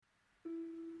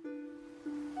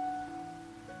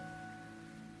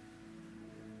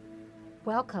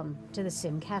Welcome to the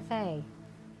Sim Cafe,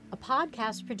 a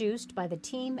podcast produced by the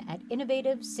team at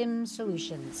Innovative Sim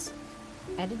Solutions,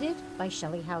 edited by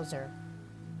Shelly Hauser.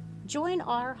 Join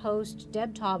our host,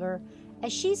 Deb Tauber,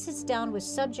 as she sits down with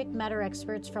subject matter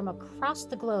experts from across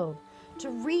the globe to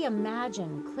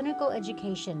reimagine clinical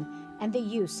education and the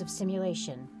use of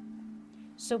simulation.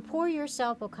 So pour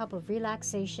yourself a cup of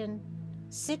relaxation,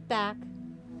 sit back,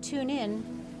 tune in,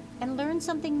 and learn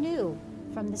something new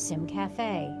from the Sim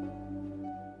Cafe.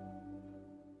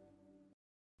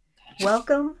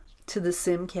 Welcome to the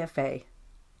Sim Cafe.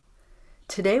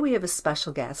 Today we have a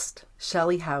special guest,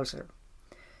 Shelly Hauser.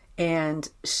 And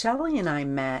Shelly and I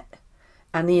met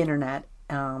on the internet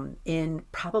in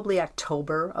probably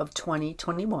October of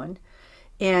 2021.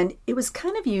 And it was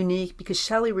kind of unique because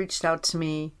Shelly reached out to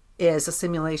me as a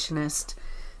simulationist.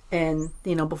 And,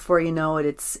 before you know it,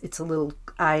 it's a little,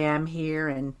 I am here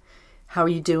and how are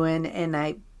you doing? And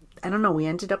I don't know, we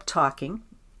ended up talking.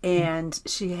 And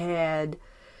she had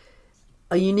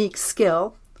a unique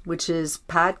skill, which is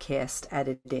podcast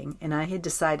editing. And I had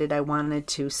decided I wanted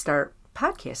to start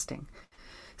podcasting.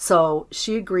 So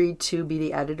she agreed to be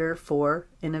the editor for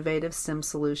Innovative Sim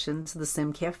Solutions, the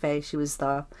Sim Cafe. She was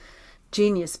the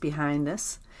genius behind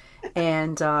this.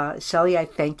 And Shelly, I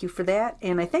thank you for that.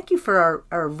 And I thank you for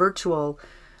our virtual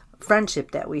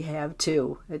friendship that we have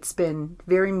too. It's been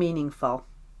very meaningful.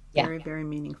 Yeah. Very, very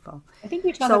meaneful. I think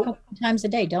we talk a couple of times a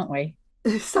day, don't we?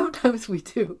 Sometimes we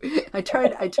do. I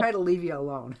try to leave you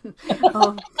alone.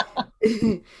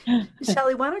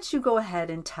 Shelly, why don't you go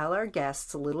ahead and tell our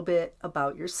guests a little bit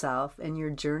about yourself and your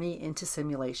journey into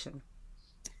simulation?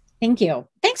 Thank you.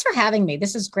 Thanks for having me.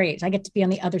 This is great. I get to be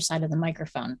on the other side of the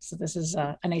microphone. So this is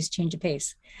a nice change of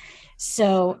pace.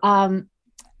 So I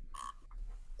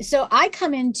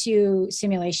come into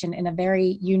simulation in a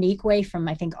very unique way from,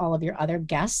 I think, all of your other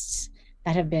guests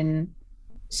that have been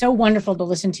so wonderful to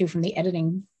listen to from the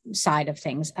editing side of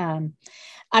things.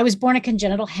 I was born a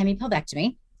congenital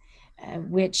hemipelvectomy,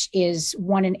 which is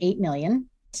 1 in 8 million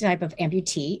type of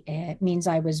amputee. It means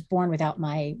I was born without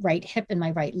my right hip and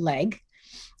my right leg.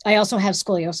 I also have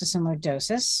scoliosis and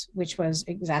lordosis, which was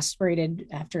exacerbated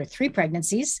after 3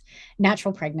 pregnancies,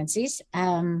 natural pregnancies.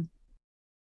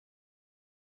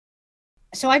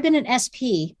 So I've been an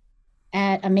SP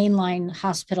at a mainline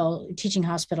hospital, teaching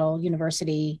hospital,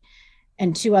 university,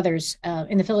 and 2 others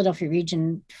in the Philadelphia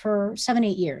region for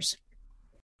 7-8 years.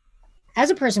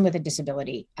 As a person with a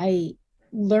disability, I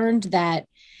learned that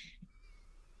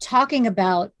talking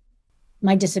about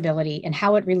my disability and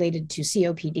how it related to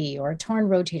COPD or a torn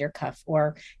rotator cuff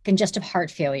or congestive heart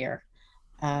failure,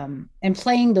 and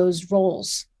playing those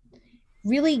roles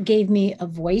really gave me a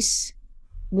voice,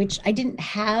 which I didn't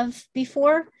have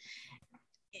before.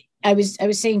 I was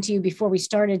saying to you before we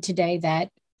started today that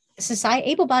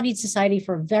able-bodied society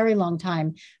for a very long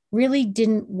time really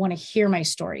didn't want to hear my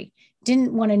story,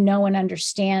 didn't want to know and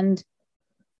understand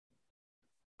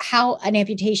how an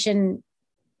amputation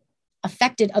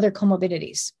affected other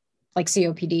comorbidities like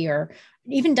COPD or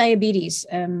even diabetes,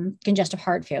 congestive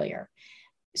heart failure.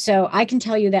 So I can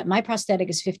tell you that my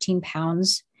prosthetic is 15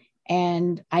 pounds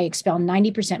and I expel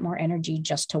 90% more energy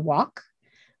just to walk.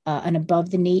 An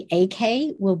above the knee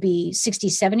AK will be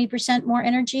 60-70% more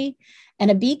energy. And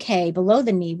a BK below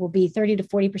the knee will be 30 to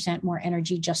 40% more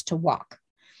energy just to walk.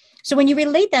 So when you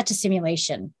relate that to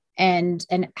simulation and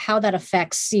how that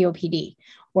affects COPD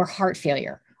or heart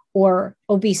failure or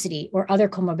obesity or other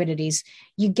comorbidities,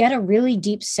 you get a really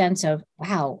deep sense of,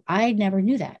 wow, I never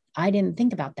knew that. I didn't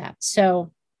think about that.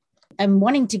 So I'm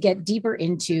wanting to get deeper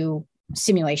into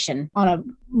simulation on a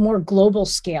more global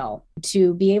scale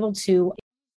to be able to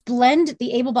blend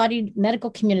the able-bodied medical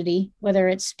community, whether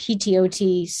it's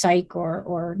PTOT, psych,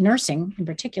 or nursing in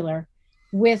particular,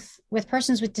 with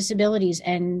persons with disabilities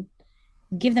and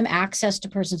give them access to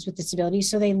persons with disabilities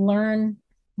so they learn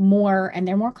more and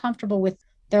they're more comfortable with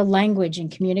their language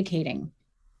and communicating.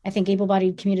 I think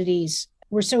able-bodied communities,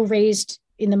 we're so raised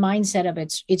in the mindset of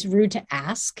it's rude to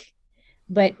ask,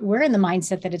 but we're in the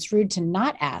mindset that it's rude to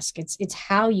not ask. It's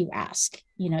how you ask.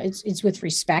 It's with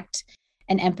respect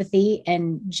and empathy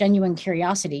and genuine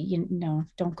curiosity.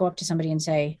 Don't go up to somebody and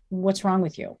say, "What's wrong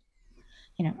with you?"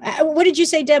 What did you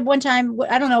say, Deb, one time?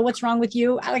 I don't know. What's wrong with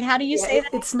you? Like, how do you say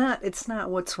that? It's not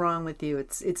what's wrong with you.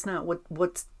 It's not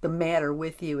what's the matter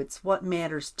with you. It's what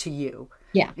matters to you.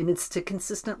 Yeah. And it's to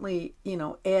consistently,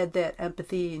 add that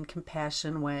empathy and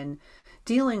compassion when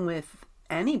dealing with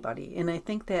anybody. And I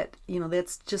think that,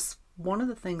 that's just one of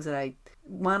the things that I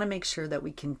want to make sure that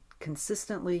we can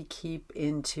consistently keep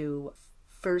into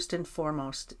first and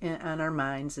foremost on our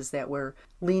minds, is that we're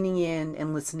leaning in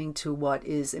and listening to what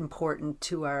is important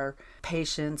to our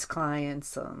patients,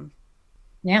 clients,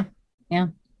 Yeah. Yeah.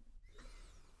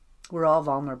 We're all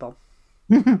vulnerable.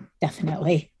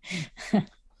 Definitely.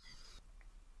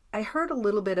 I heard a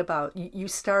little bit about you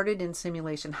started in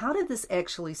simulation. How did this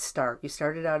actually start? You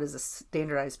started out as a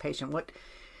standardized patient.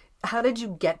 How did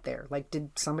you get there? Like,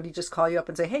 did somebody just call you up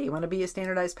and say, "Hey, you want to be a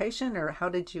standardized patient?" Or how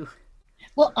did you?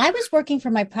 Well, I was working for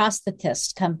my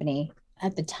prosthetist company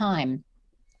at the time.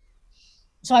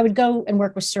 So I would go and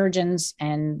work with surgeons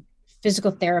and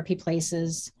physical therapy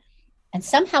places. And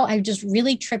somehow I just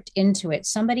really tripped into it.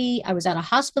 I was at a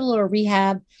hospital or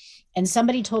rehab, and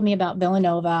somebody told me about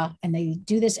Villanova, and they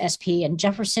do this SP, and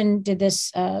Jefferson did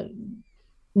this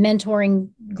mentoring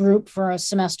group for a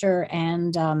semester,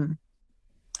 and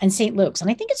St. Luke's.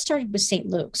 And I think it started with St.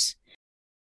 Luke's.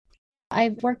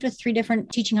 I've worked with 3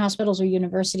 different teaching hospitals or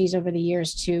universities over the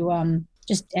years to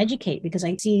just educate, because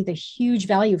I see the huge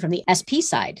value from the SP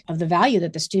side of the value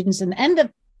that the students and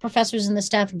the professors and the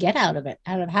staff get out of it,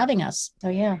 out of having us. So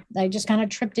yeah, I just kind of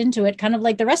tripped into it, kind of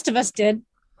like the rest of us did.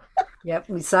 Yep,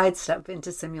 we sidestep into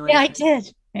Yeah, I simulation.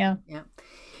 did. Yeah. Yeah.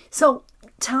 So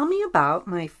tell me about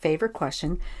my favorite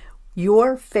question,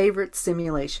 your favorite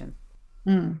simulation.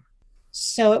 Mm.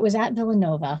 So it was at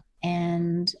Villanova,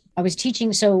 and I was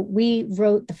teaching. So we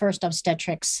wrote the first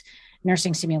obstetrics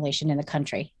nursing simulation in the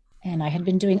country. And I had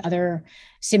been doing other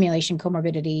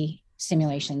comorbidity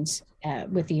simulations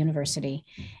with the university.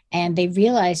 And they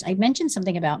realized I mentioned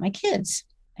something about my kids.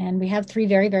 And we have 3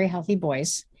 very, very healthy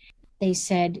boys. They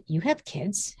said, "You have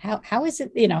kids? How is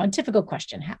it?" A typical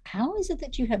question. How is it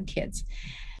that you have kids?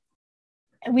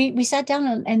 We sat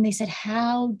down, and they said,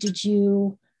 "How did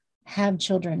you have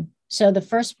children?" So the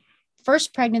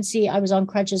first pregnancy, I was on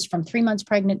crutches from 3 months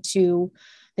pregnant to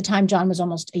the time John was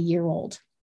almost a year old.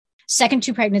 Second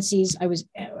 2 pregnancies,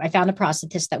 I found a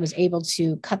prosthetist that was able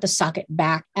to cut the socket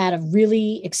back at a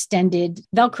really extended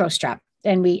Velcro strap,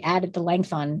 and we added the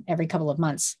length on every couple of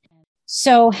months.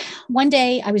 So one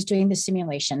day I was doing the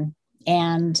simulation,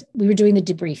 and we were doing the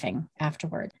debriefing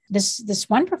afterward. This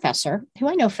one professor, who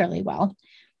I know fairly well,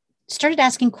 started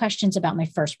asking questions about my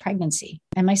first pregnancy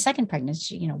and my second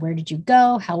pregnancy. Where did you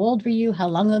go? How old were you? How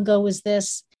long ago was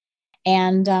this?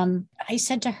 And I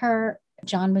said to her,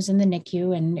 John was in the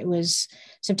NICU, and it was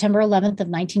September 11th of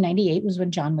 1998 was when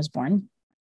John was born,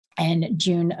 and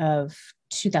June of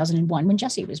 2001 when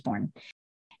Jesse was born.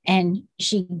 And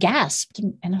she gasped,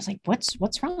 and I was like,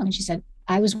 what's wrong? And she said,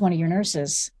 "I was one of your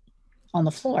nurses on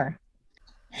the floor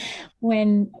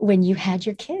when you had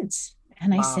your kids."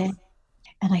 And I Wow.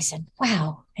 said,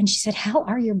 "Wow." And she said, "How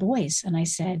are your boys?" And I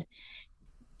said,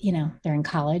 "They're in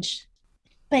college."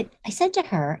 But I said to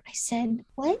her, I said,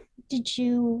 "What did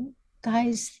you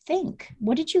guys think?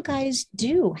 What did you guys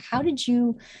do? How did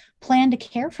you plan to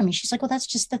care for me?" She's like, "Well, that's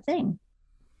just the thing.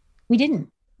 We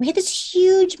didn't. We had this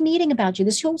huge meeting about you,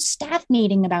 this whole staff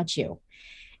meeting about you,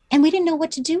 and we didn't know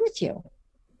what to do with you."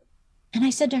 And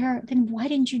I said to her, "Then why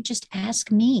didn't you just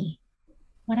ask me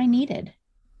what I needed?"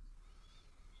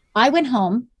 I went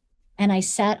home, and I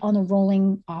sat on the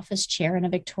rolling office chair in a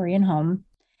Victorian home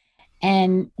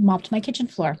and mopped my kitchen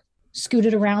floor,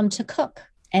 scooted around to cook,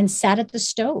 and sat at the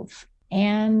stove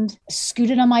and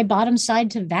scooted on my bottom side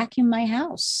to vacuum my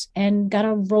house, and got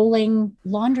a rolling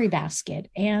laundry basket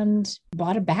and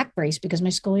bought a back brace because my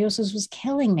scoliosis was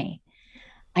killing me.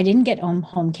 I didn't get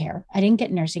home care. I didn't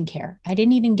get nursing care. I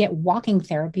didn't even get walking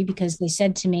therapy because they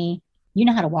said to me, "You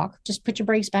know how to walk, just put your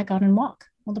brakes back on and walk."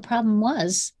 Well, the problem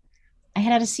was I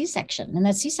had a C-section, and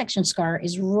that C-section scar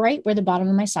is right where the bottom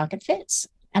of my socket fits.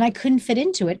 And I couldn't fit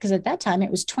into it because at that time it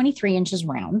was 23 inches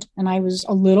round, and I was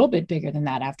a little bit bigger than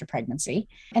that after pregnancy.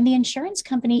 And the insurance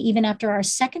company, even after our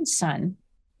second son,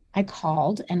 I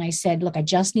called and I said, "Look, I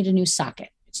just need a new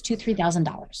socket. It's $2,000,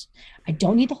 $3,000. I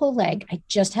don't need the whole leg. I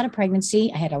just had a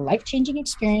pregnancy. I had a life-changing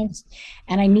experience,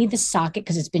 and I need the socket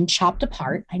because it's been chopped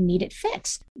apart. I need it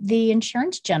fixed." The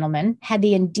insurance gentleman had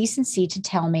the indecency to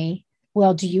tell me,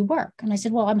 "Well, do you work?" And I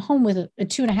said, "Well, I'm home with a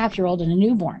 2.5-year-old and a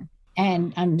newborn,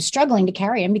 and I'm struggling to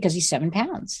carry him because he's 7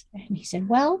 pounds." And he said,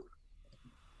 "Well,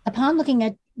 upon looking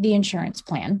at the insurance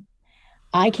plan,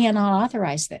 I cannot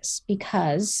authorize this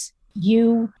because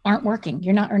you aren't working.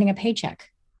 You're not earning a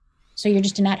paycheck. So you're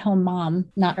just an at-home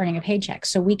mom not earning a paycheck.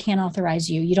 So we can't authorize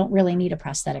you. You don't really need a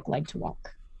prosthetic leg to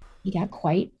walk." He got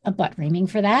quite a butt reaming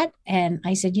for that. And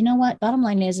I said, "You know what? Bottom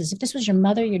line is if this was your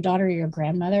mother, your daughter, or your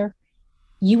grandmother,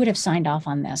 you would have signed off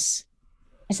on this."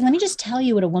 I said, "Let me just tell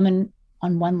you what a woman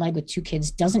on one leg with 2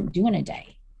 kids doesn't do in a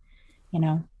day, you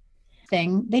know?"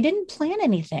 They didn't plan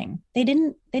anything. They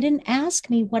didn't ask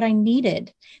me what I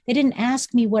needed. They didn't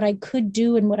ask me what I could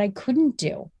do and what I couldn't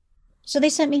do. So they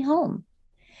sent me home.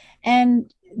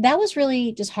 And that was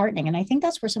really disheartening. And I think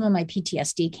that's where some of my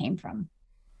PTSD came from.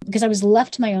 because I was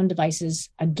left to my own devices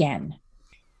again.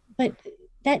 But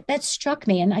that struck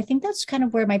me. And I think that's kind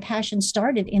of where my passion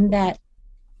started, in that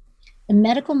the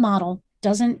medical model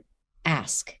doesn't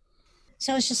ask.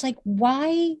 So it's just like,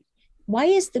 why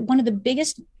is one of the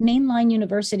biggest mainline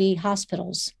university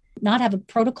hospitals not have a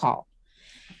protocol?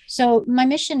 So my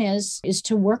mission is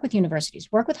to work with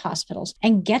universities, work with hospitals,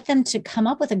 and get them to come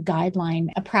up with a guideline,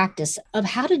 a practice of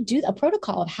how to do a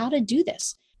protocol of how to do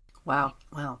this. Wow.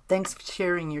 Wow. Thanks for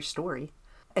sharing your story.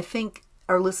 I think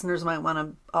our listeners might want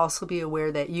to also be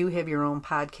aware that you have your own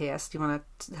podcast. You want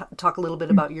to talk a little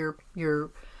bit about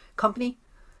your company?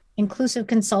 Inclusive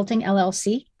Consulting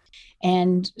LLC,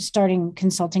 and starting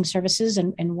consulting services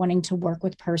and wanting to work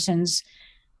with persons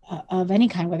of any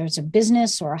kind, whether it's a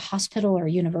business or a hospital or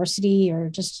a university or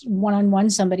just one-on-one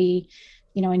somebody,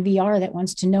 in VR that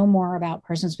wants to know more about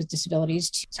persons with disabilities,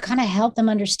 to kind of help them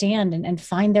understand and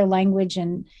find their language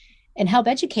and help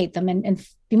educate them and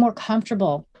be more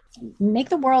comfortable, make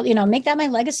the world, make that my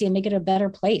legacy and make it a better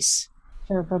place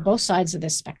for both sides of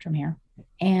this spectrum here.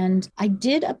 And I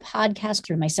did a podcast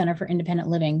through my Center for Independent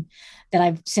Living that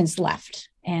I've since left.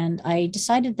 And I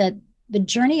decided that the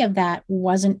journey of that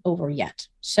wasn't over yet.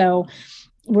 So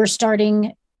we're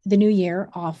starting the new year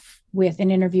off with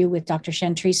an interview with Dr.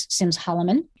 Chantrice Sims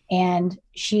Holloman. And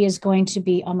she is going to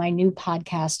be on my new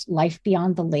podcast, Life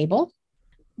Beyond the Label.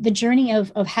 The journey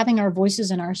of having our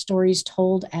voices and our stories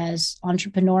told as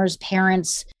entrepreneurs,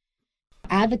 parents,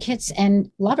 advocates,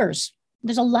 and lovers.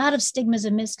 There's a lot of stigmas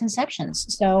and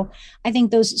misconceptions. So I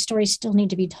think those stories still need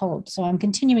to be told. So I'm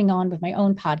continuing on with my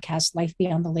own podcast, Life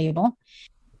Beyond the Label.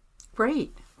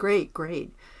 Great.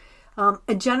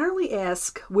 I generally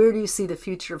ask, where do you see the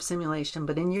future of simulation?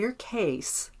 But in your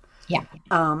case, yeah,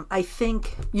 I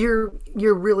think you're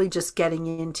really just getting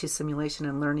into simulation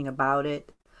and learning about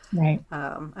it. Right.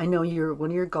 I know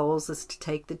one of your goals is to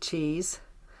take the cheese,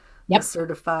 yep, the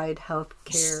certified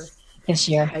healthcare this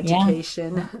year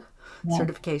education. Yeah.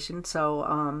 Certification.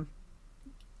 So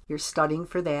you're studying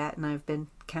for that, and I've been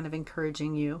kind of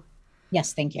encouraging you.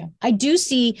 Yes, thank you. I do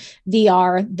see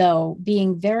VR, though,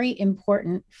 being very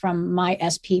important from my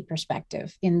SP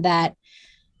perspective, in that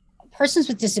persons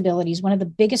with disabilities, one of the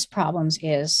biggest problems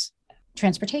is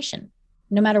transportation.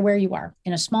 No matter where you are,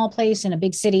 in a small place, in a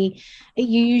big city,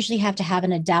 you usually have to have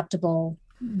an adaptable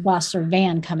bus or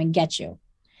van come and get you.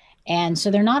 And so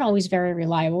they're not always very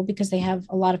reliable because they have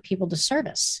a lot of people to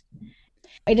service.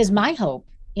 It is my hope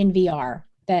in VR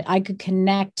that I could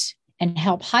connect and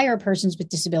help hire persons with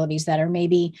disabilities that are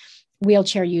maybe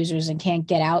wheelchair users and can't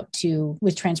get out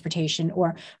with transportation,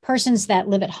 or persons that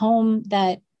live at home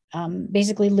that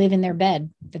basically live in their bed,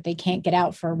 that they can't get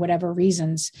out for whatever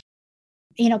reasons.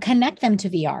 Connect them to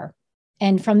VR,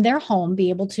 and from their home be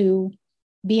able to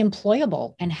be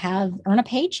employable and earn a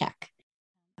paycheck.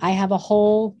 I have a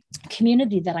whole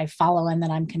community that I follow and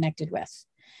that I'm connected with.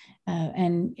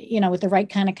 With the right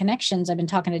kind of connections, I've been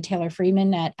talking to Taylor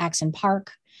Freeman at Axon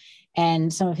Park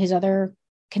and some of his other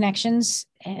connections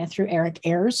through Eric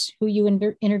Ayers, who you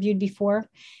interviewed before.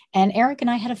 And Eric and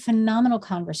I had a phenomenal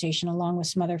conversation along with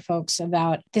some other folks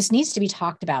about this needs to be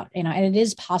talked about, and it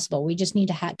is possible. We just need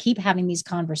to keep having these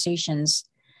conversations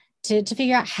to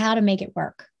figure out how to make it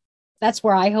work. That's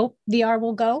where I hope VR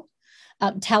will go.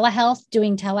 Doing telehealth,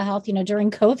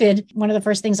 during COVID, one of the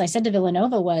first things I said to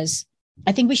Villanova was,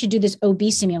 I think we should do this OB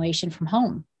simulation from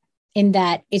home, in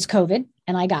that it's COVID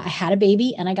and I had a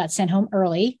baby and I got sent home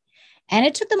early, and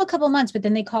it took them a couple of months, but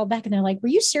then they called back and they're like, were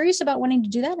you serious about wanting to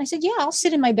do that? And I said, yeah, I'll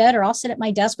sit in my bed or I'll sit at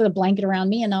my desk with a blanket around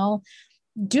me and I'll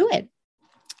do it.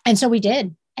 And so we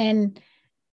did. And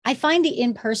I find the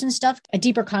in-person stuff a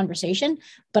deeper conversation,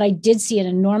 but I did see an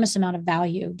enormous amount of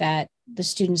value that the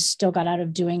students still got out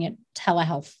of doing it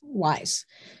telehealth wise.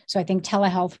 So I think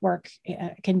telehealth work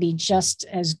can be just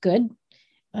as good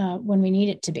when we need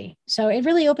it to be. So it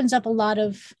really opens up a lot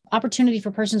of opportunity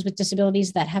for persons with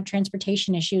disabilities that have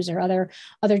transportation issues or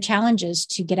other challenges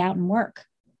to get out and work.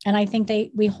 And I think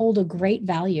we hold a great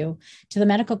value to the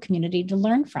medical community to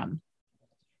learn from.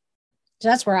 So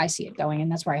that's where I see it going,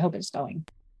 and that's where I hope it's going.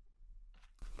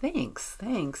 Thanks.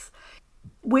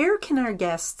 Where can our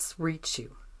guests reach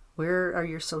you? Where are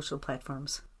your social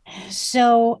platforms?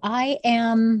 So I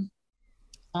am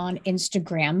on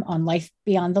Instagram on Life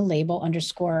Beyond the Label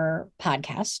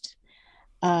 _podcast.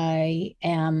 I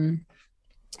am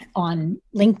on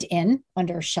LinkedIn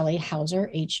under Shelly Houser,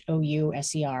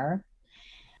 Houser.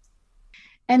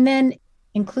 And then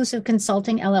Inclusive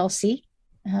Consulting LLC.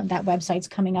 That website's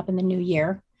coming up in the new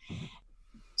year.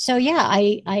 So yeah,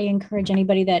 I encourage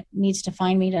anybody that needs to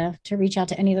find me to reach out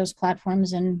to any of those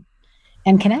platforms and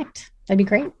connect. That'd be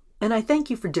great. And I thank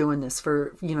you for doing this,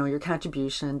 for, your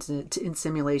contributions in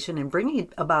simulation and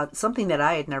bringing about something that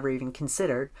I had never even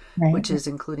considered, Right. which is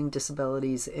including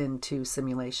disabilities into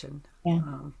simulation. Yeah.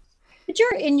 But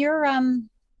you're in your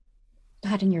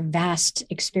God, in your vast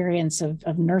experience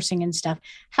of nursing and stuff,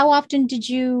 how often did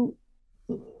you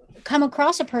come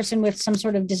across a person with some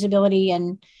sort of disability,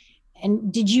 and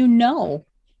did you know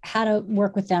how to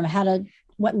work with them,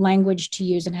 what language to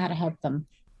use and how to help them?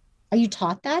 Are you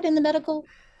taught that in the medical?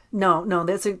 No, no,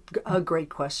 that's a great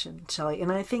question, Shelly.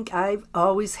 And I think I've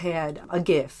always had a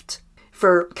gift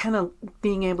for kind of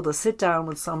being able to sit down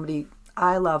with somebody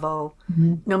eye level,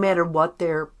 Mhm. no matter what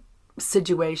their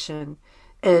situation,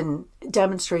 and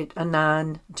demonstrate a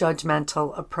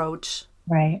non-judgmental approach.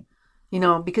 Right.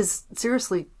 Because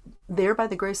seriously, there by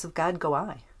the grace of God go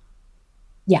I.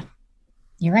 Yeah,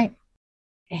 you're right.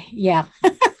 Yeah.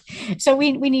 So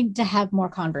we need to have more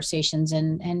conversations,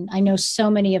 and I know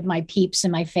so many of my peeps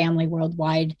in my family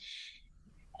worldwide,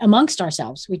 amongst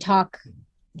ourselves, we talk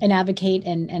and advocate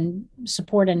and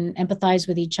support and empathize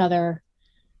with each other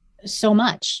so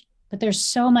much. But there's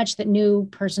so much that new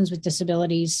persons with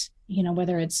disabilities,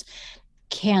 whether it's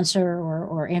cancer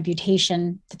or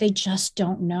amputation, that they just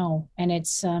don't know. And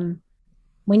it's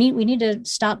we need to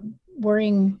stop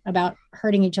worrying about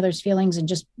hurting each other's feelings and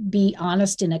just be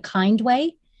honest in a kind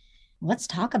way. Let's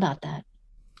talk about that.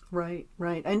 Right,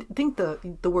 right. I think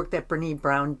the work that Brene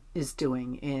Brown is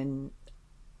doing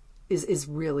is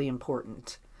really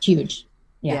important. Huge.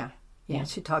 Yeah. Yeah, yeah. Yeah.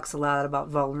 She talks a lot about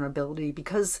vulnerability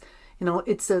because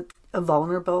it's a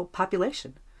vulnerable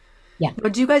population. Yeah.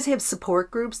 But do you guys have support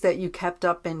groups that you kept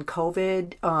up in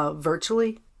COVID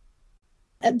virtually?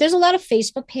 There's a lot of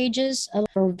Facebook pages.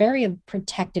 We're a very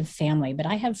protective family, but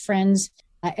I have friends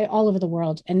all over the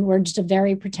world, and we're just a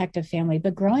very protective family.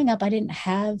 But growing up, I didn't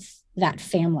have that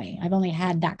family. I've only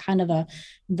had that kind of a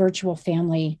virtual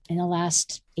family in the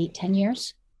last 8, 10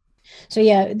 years. So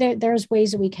yeah, there's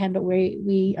ways that we can, but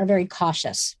we are very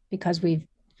cautious because we've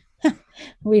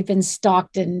been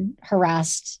stalked and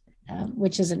harassed,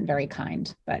 which isn't very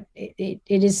kind, but it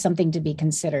is something to be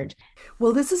considered.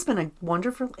 Well, this has been a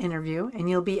wonderful interview, and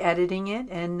you'll be editing it,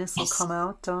 and this will Yes. come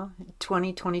out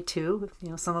 2022.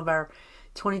 Some of our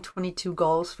 2022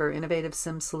 goals for Innovative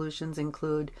Sim Solutions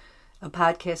include a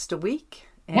podcast a week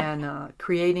Yep. and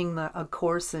creating a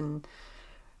course in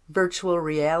virtual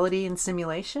reality and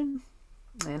simulation.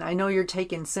 And I know you're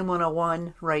taking Sim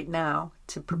 101 right now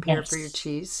to prepare for your Yes.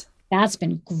 cheese. That's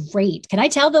been great. Can I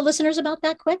tell the listeners about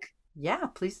that quick? Yeah,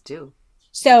 please do.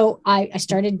 So I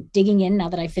started digging in now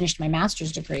that I finished my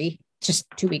master's degree just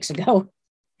 2 weeks ago.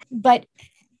 But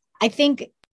I think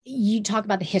you talk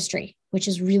about the history, which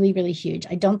is really, really huge.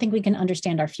 I don't think we can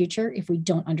understand our future if we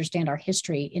don't understand our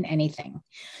history in anything.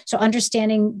 So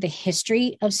understanding the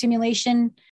history of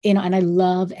simulation, and I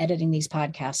love editing these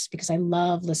podcasts because I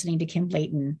love listening to Kim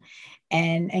Layton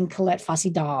and Colette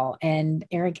Fossey-Dahl and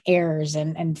Eric Ayers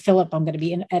and Philip. I'm going to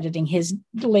be editing his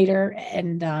later.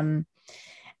 And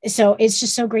so it's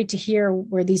just so great to hear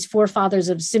where these forefathers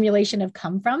of simulation have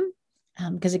come from,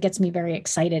 because it gets me very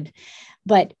excited.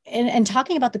 But and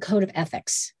talking about the code of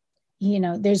ethics,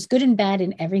 there's good and bad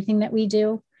in everything that we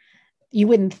do. You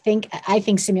wouldn't think, I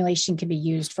think simulation can be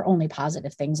used for only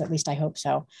positive things, at least I hope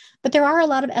so. But there are a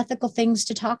lot of ethical things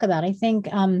to talk about. I think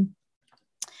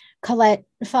Colette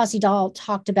Fossey-Dahl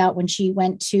talked about when she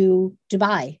went to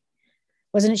Dubai,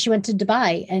 wasn't it? She went to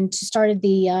Dubai and started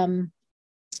the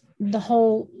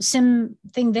whole sim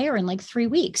thing there in like 3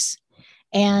 weeks.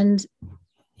 And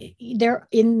there,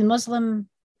 in the Muslim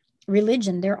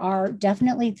religion, there are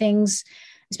definitely things,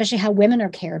 especially how women are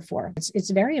cared for. It's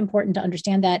very important to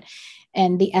understand that,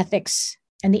 and the ethics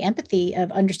and the empathy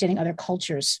of understanding other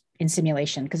cultures in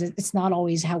simulation, because it's not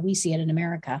always how we see it in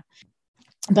America.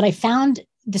 But I found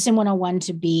the Sim 101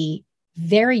 to be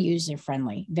very user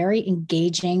friendly, very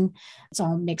engaging. It's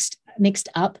all mixed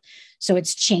up, so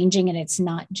it's changing, and it's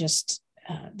not just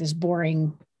this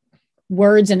boring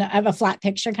words and a flat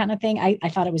picture kind of thing. I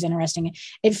thought it was interesting.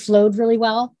 It flowed really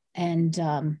well. And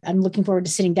I'm looking forward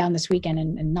to sitting down this weekend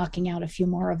and knocking out a few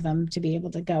more of them to be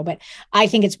able to go. But I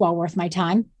think it's well worth my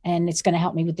time, and it's going to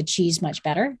help me with the cheese much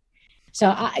better. So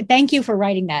I thank you for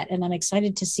writing that. And I'm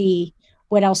excited to see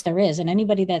what else there is. And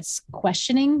anybody that's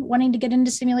questioning wanting to get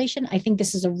into simulation, I think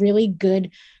this is a really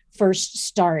good first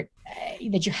start,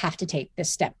 that you have to take this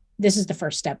step. This is the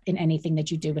first step in anything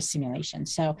that you do with simulation.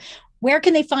 So where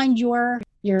can they find your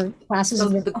classes So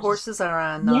and your the courses? courses are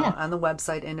Yeah. on the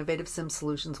website, Innovative Sim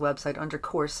Solutions website, under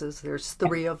courses. There's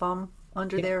three of them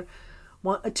under there.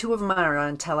 Two of them are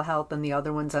on telehealth, and the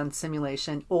other one's on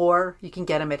simulation. Or you can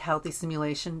get them at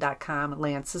healthysimulation.com,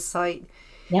 Lance's site.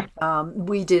 Yep.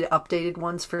 We did updated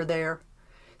ones for there.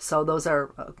 So those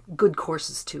are good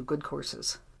courses too, good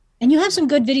courses. And you have some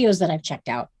good videos that I've checked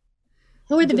out.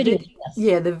 Who are the The videos?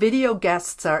 yeah, the video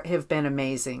guests have been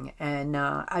amazing, and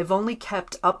I've only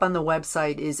kept up on the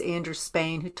website is Andrew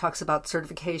Spain, who talks about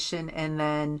certification, and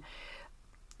then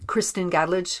Kristen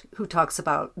Gadlich, who talks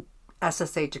about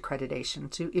SSH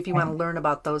accreditation. So if you want to learn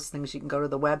about those things, you can go to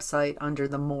the website under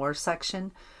the More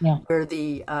section, Yeah. where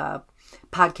the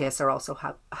podcasts are also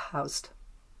housed.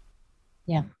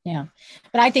 Yeah, yeah.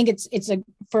 But I think it's a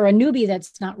for a newbie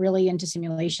that's not really into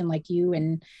simulation like you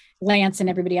and Lance and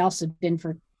everybody else have been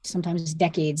for sometimes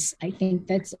decades. I think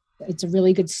it's a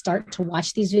really good start to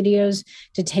watch these videos,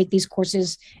 to take these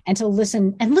courses, and to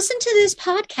listen to this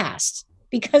podcast,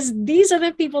 because these are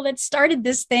the people that started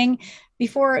this thing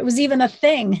before it was even a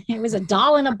thing. It was a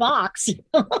doll in a box.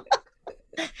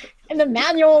 And the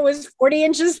manual was 40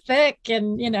 inches thick.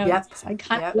 And, Yep. I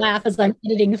kind of laugh as I'm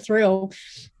editing through,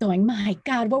 going, my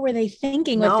God, what were they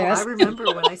thinking with No, I this? remember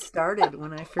when I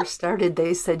first started,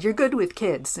 they said, you're good with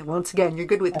kids. And once again, you're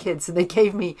good with kids. And they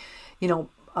gave me,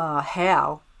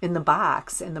 Hal in the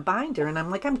box and the binder. And I'm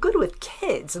like, I'm good with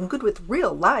kids. I'm good with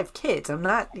real live kids. I'm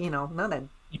not, not a, how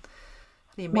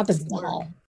do you make Not this this work? doll.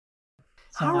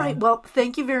 So, All right. Well,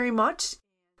 thank you very much.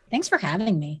 thanks for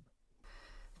having me.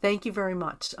 Thank you very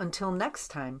much. Until next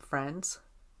time, friends.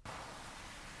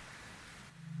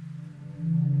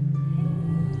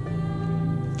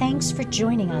 Thanks for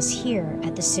joining us here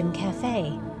at the Sim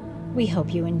Cafe. We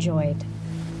hope you enjoyed.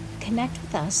 Connect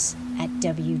with us at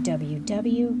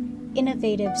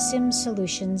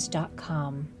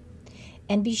www.innovativesimsolutions.com.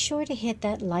 And be sure to hit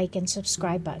that like and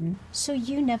subscribe button so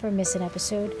you never miss an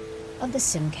episode of the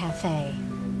Sim Cafe.